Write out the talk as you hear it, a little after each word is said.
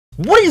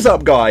What is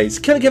up, guys?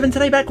 Killerkev, and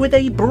today back with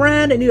a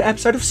brand new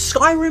episode of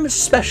Skyrim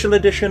Special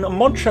Edition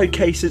mod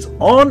showcases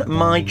on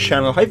my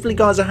channel. Hopefully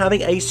guys are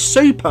having a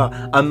super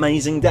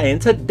amazing day,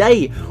 and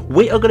today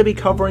we are going to be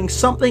covering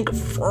something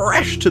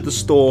fresh to the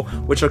store,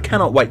 which I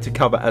cannot wait to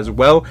cover as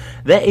well.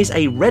 There is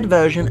a red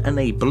version and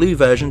a blue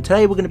version.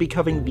 Today we're going to be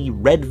covering the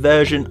red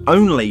version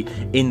only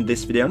in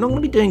this video. I'm not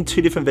going to be doing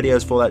two different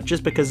videos for that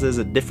just because there's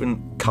a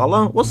different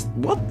colour. What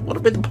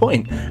would be the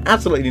point?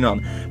 Absolutely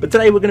none. But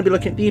today we're going to be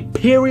looking at the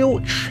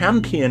Imperial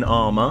Champion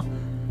Armor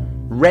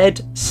Red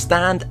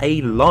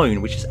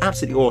Standalone, which is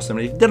absolutely awesome.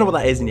 And if you don't know what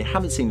that is and you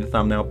haven't seen the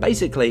thumbnail,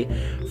 basically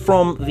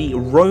from the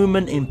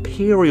Roman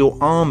Imperial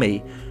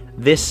Army,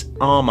 this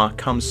armor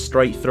comes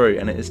straight through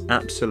and it is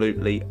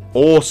absolutely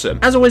awesome.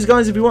 As always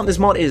guys, if you want this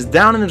mod, it is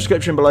down in the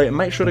description below, and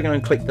make sure to go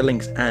and click the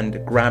links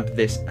and grab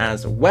this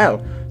as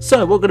well. So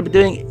what we're going to be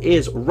doing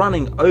is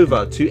running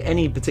over to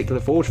any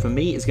particular forge. For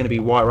me it's going to be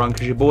Whiterun,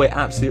 because your boy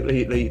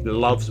absolutely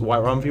loves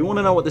Whiterun. If you want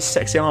to know what this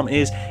sexy armor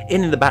is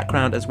in the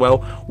background as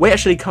well, we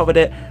actually covered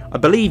it I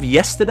believe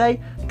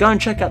yesterday. Go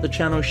and check out the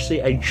channel, you should see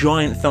a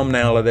giant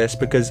thumbnail of this,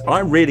 because I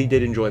really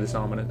did enjoy this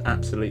armor and it's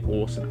absolutely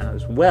awesome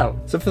as well.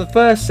 So for the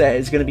first set,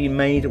 it's going to be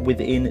made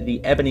within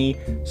the ebony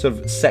sort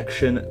of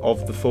section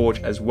of the forge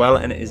as well,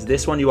 and it is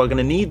this one. You are going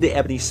to need the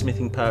ebony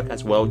smithing perk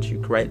as well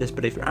to create this,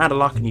 but if you're out of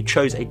luck and you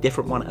chose a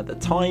different one at the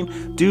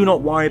time, do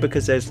not worry,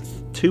 because there's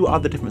two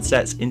other different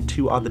sets in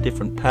two other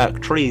different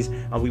perk trees,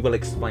 and we will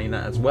explain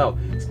that as well.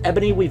 It's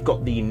ebony. We've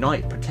got the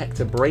Knight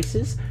Protector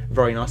braces,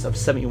 very nice, of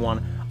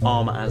 71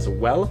 armor as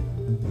well.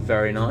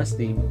 Very nice.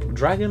 The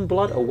Dragon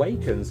Blood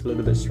Awakens, a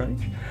little bit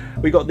strange.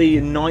 We got the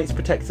Knight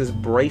Protector's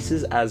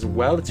braces as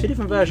well. Two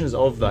different versions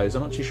of those.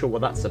 I'm not too sure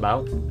what that's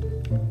about.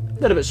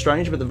 A little bit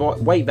strange, but the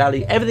weight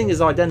value, everything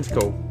is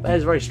identical. That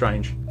is very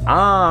strange.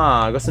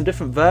 Ah, got some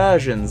different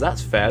versions.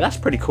 That's fair. That's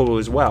pretty cool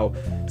as well.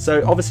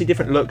 So obviously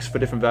different looks for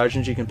different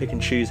versions. You can pick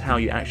and choose how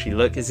you actually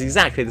look. It's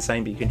exactly the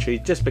same, but you can choose,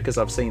 just because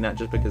I've seen that,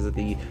 just because of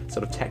the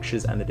sort of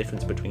textures and the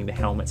difference between the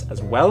helmets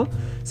as well.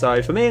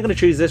 So for me, I'm going to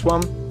choose this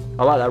one.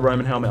 I like that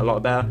Roman helmet a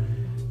lot better.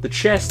 The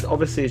chest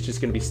obviously is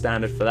just going to be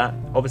standard for that.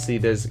 Obviously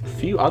there's a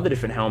few other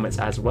different helmets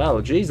as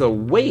well. Jeez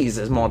Louise,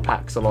 there's mod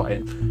packs a lot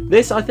in.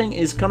 This I think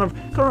is kind of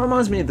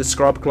reminds me of the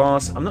scrub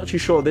class. I'm not too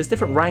sure. There's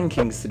different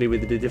rankings to do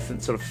with the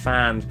different sort of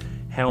fanned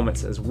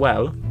helmets as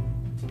well.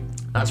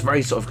 That's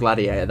very sort of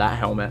gladiator, that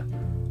helmet.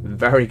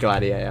 Very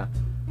gladiator.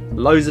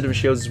 Loads of different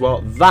shields as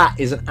well. That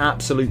is an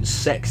absolute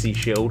sexy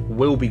shield.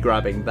 We'll be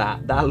grabbing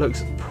that. That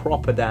looks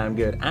proper damn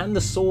good. And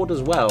the sword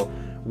as well.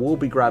 We'll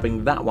be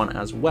grabbing that one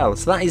as well.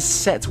 So that is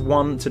set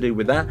one to do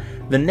with that.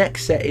 The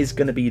next set is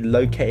going to be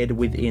located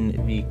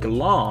within the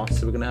glass.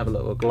 So we're going to have a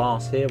little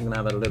glass here. We're going to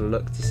have a little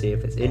look to see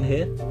if it's in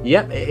here.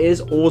 Yep, it is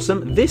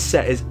awesome. This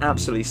set is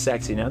absolutely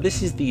sexy. Now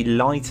this is the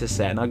lighter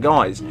set. Now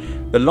guys,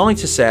 the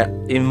lighter set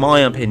in my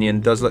opinion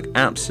does look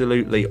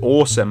absolutely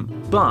awesome,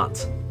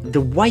 but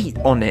the weight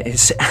on it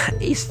is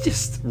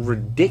just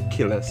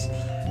ridiculous.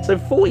 So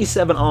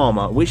 47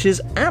 armor, which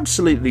is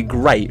absolutely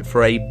great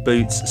for a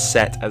boots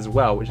set as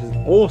well, which is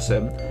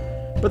awesome.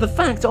 But the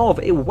fact of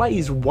it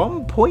weighs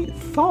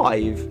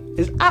 1.5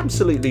 is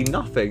absolutely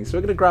nothing. So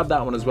we're going to grab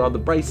that one as well. The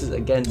braces,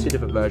 again, two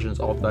different versions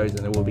of those,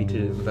 and there will be two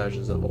different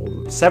versions of,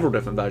 or several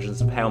different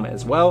versions of helmet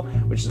as well,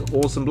 which is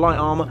awesome. Light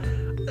armor.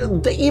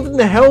 Even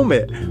the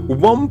helmet,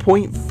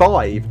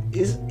 1.5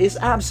 is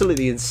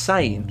absolutely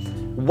insane.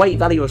 Weight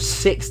value of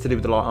 6 to do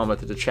with the light armor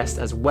to the chest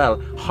as well.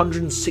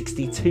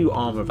 162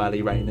 armor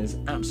value rating is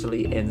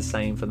absolutely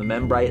insane for the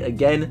membrane.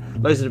 Again,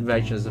 loads of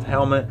different versions of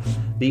helmet.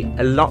 You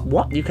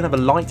can have a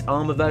light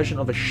armor version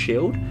of a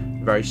shield.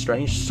 Very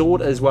strange.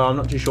 Sword as well. I'm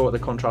not too sure what the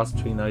contrast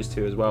between those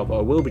two as well, but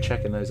I will be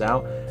checking those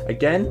out.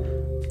 Again,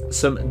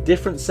 some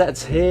different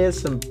sets here.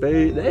 Some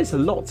boot. There's a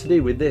lot to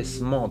do with this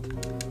mod.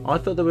 I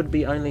thought there would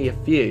be only a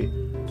few,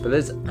 but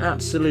there's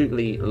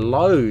absolutely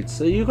loads.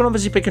 So you can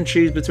obviously pick and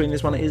choose between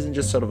this one. It isn't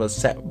just sort of a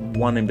set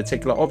one in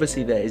particular.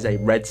 Obviously there is a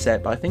red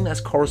set, but I think that's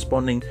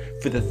corresponding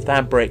for the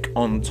fabric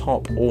on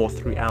top or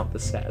throughout the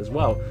set as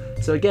well.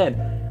 So again,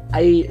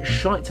 a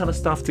shite ton of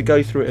stuff to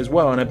go through as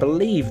well. And I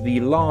believe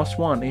the last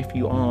one, if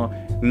you are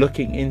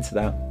looking into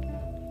that,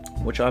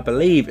 which I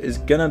believe is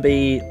gonna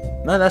be,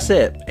 no, that's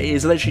it. It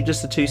is literally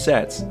just the two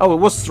sets. Oh, it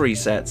was 3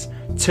 sets,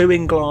 2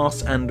 in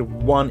glass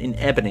and 1 in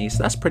ebony.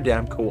 So that's pretty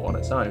damn cool on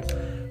its own.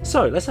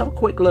 So let's have a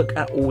quick look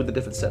at all the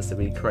different sets that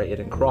we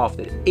created and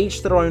crafted.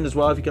 Each their own as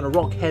well. If you're going to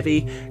rock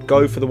heavy,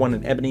 go for the one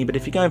in ebony. But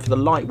if you're going for the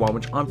light one,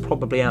 which I'm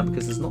probably am,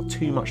 because there's not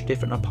too much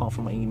different apart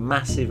from a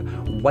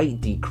massive weight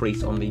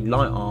decrease on the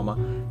light armor,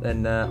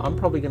 then I'm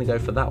probably going to go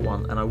for that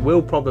one. And I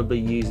will probably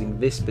be using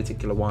this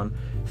particular one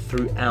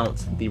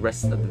throughout the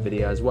rest of the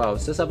video as well.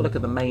 So let's have a look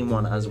at the main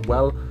one as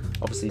well.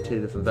 Obviously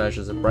 2 different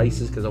versions of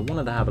braces, because I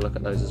wanted to have a look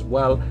at those as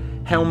well.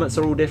 Helmets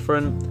are all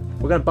different.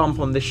 We're going to bump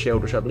on this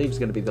shield, which I believe is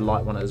going to be the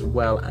light one as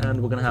well,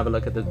 and we're going to have a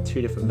look at the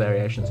 2 different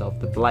variations of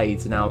the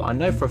blades. Now, I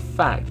know for a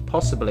fact,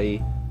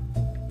 possibly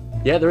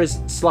Yeah, there is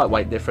slight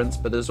weight difference,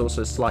 but there's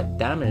also slight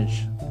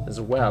damage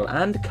as well,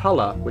 and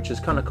colour, which is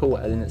kind of cool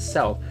in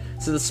itself.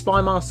 So the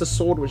Spymaster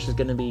sword, which is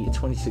going to be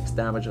 26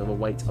 damage of a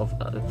weight of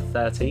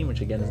 13,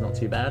 which again is not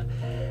too bad,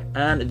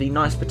 and the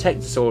Nice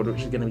Protector sword,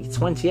 which is going to be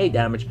 28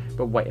 damage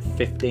but weight of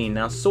 15.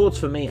 Now swords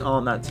for me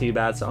aren't that too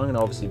bad, so I'm going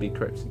to obviously be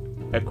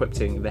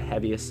equipping the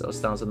heaviest sort of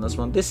stance on this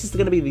one. This is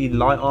going to be the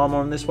light armor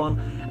on this one.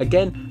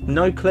 Again,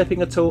 no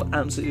clipping at all,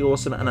 absolutely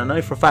awesome, and I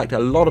know for a fact a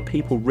lot of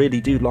people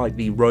really do like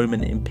the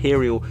Roman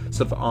Imperial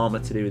sort of armor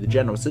to do with the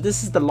general. So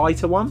this is the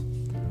lighter one,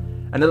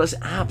 and it looks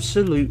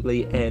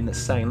absolutely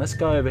insane. Let's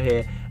go over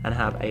here and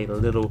have a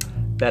little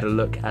better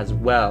look as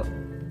well.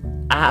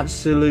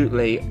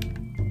 Absolutely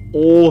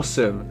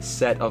awesome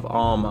set of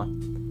armor.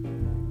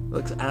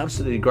 Looks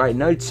absolutely great.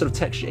 No sort of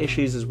texture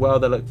issues as well.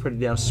 They look pretty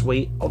damn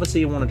sweet.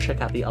 Obviously, you want to check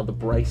out the other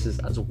braces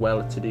as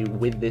well to do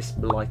with this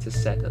lighter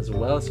set as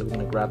well. So we're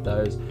going to grab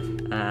those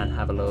and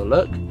have a little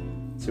look.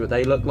 See what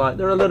they look like.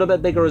 They're a little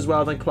bit bigger as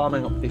well than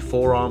climbing up the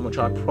forearm, which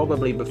I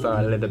probably prefer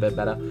a little bit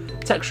better.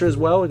 Texture as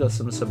well. We've got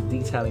some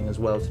detailing as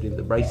well to do with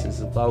the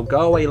braces as well. Go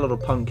away, little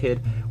punk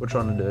kid. We're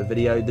trying to do a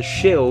video. The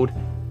shield,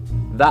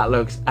 that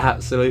looks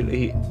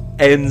absolutely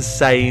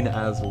insane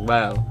as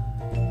well.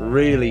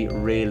 Really,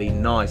 really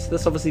nice.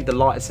 That's obviously the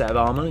lighter set of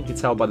armor. You can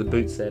tell by the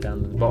boots there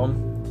down at the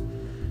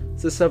bottom.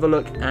 So let's have a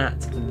look at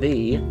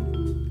the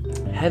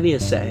heavier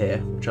set here,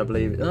 which I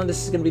believe... Oh,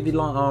 this is going to be the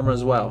light armor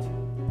as well.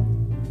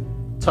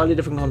 Totally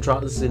different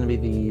contrast. This is going to be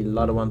the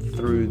lighter one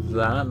through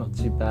that. Not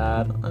too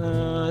bad.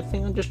 I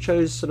think I just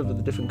chose sort of a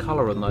different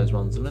colour on those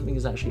ones. I don't think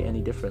there's actually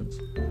any difference.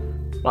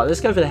 Right,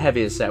 let's go for the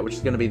heavier set, which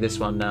is going to be this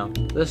one now.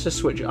 Let's just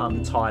switch it up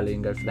entirely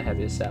and go for the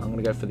heavier set. I'm going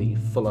to go for the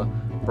fuller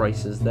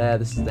braces there.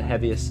 This is the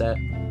heavier set.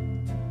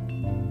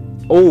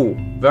 Oh,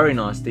 very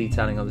nice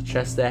detailing on the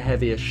chest there.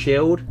 Heavier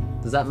shield.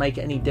 Does that make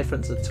any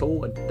difference at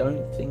all? I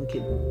don't think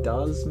it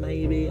does,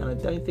 maybe. And I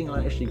don't think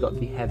I actually got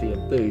the heavier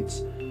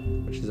boots,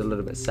 which is a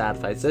little bit sad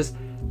face.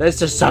 There's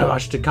just so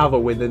much to cover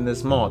within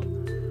this mod.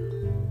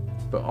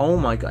 But oh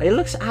my god, it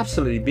looks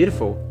absolutely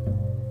beautiful.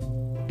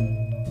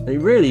 It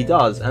really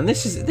does, and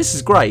this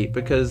is great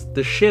because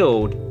the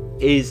shield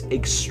is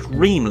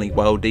extremely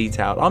well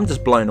detailed. I'm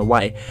just blown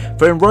away.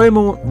 For a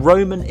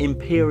Roman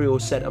Imperial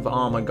set of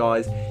armor,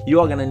 guys, you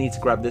are going to need to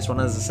grab this one.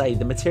 As I say,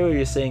 the material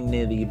you're seeing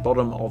near the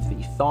bottom of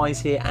the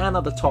thighs here and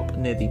at the top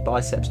near the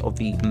biceps of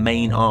the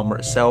main armor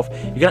itself.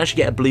 You can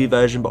actually get a blue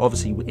version, but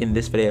obviously in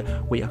this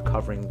video we are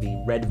covering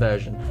the red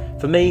version.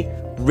 For me,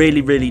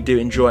 really do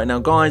enjoy it. Now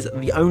guys,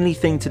 the only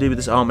thing to do with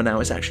this armor now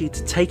is actually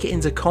to take it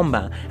into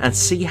combat and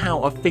see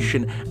how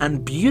efficient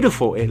and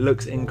beautiful it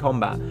looks in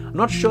combat. I'm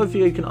not sure if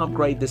you can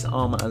upgrade this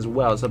armor as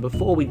well, so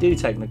before we do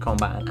take it into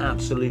combat and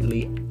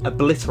absolutely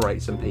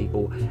obliterate some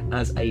people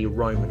as a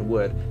Roman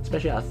would,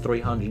 especially at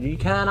 300, you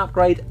can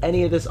upgrade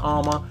any of this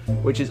armor,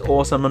 which is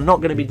awesome. I'm not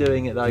going to be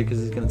doing it though because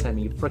it's going to take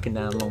me a freaking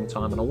damn long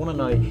time, and I want to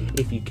know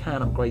if you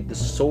can upgrade the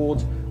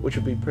swords, which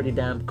would be pretty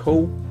damn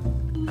cool.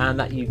 And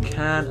that you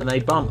can, and they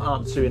bump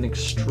up to an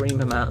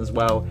extreme amount as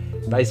well,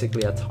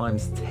 basically a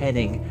times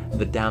 10ing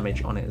the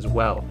damage on it as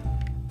well.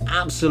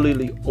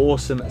 Absolutely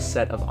awesome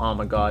set of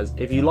armor, guys.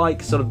 If you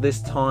like sort of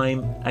this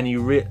time, and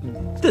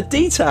the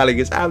detailing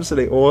is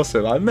absolutely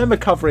awesome. I remember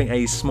covering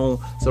a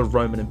small sort of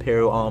Roman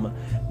Imperial armor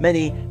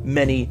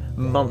many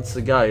months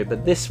ago,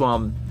 but this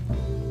one,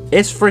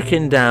 it's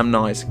freaking damn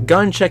nice. Go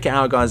and check it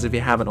out, guys, if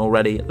you haven't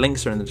already.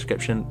 Links are in the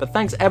description. But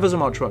thanks ever so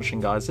much for watching,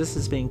 guys. This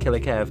has been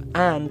Killerkev,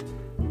 and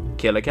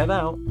Killerkev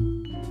out.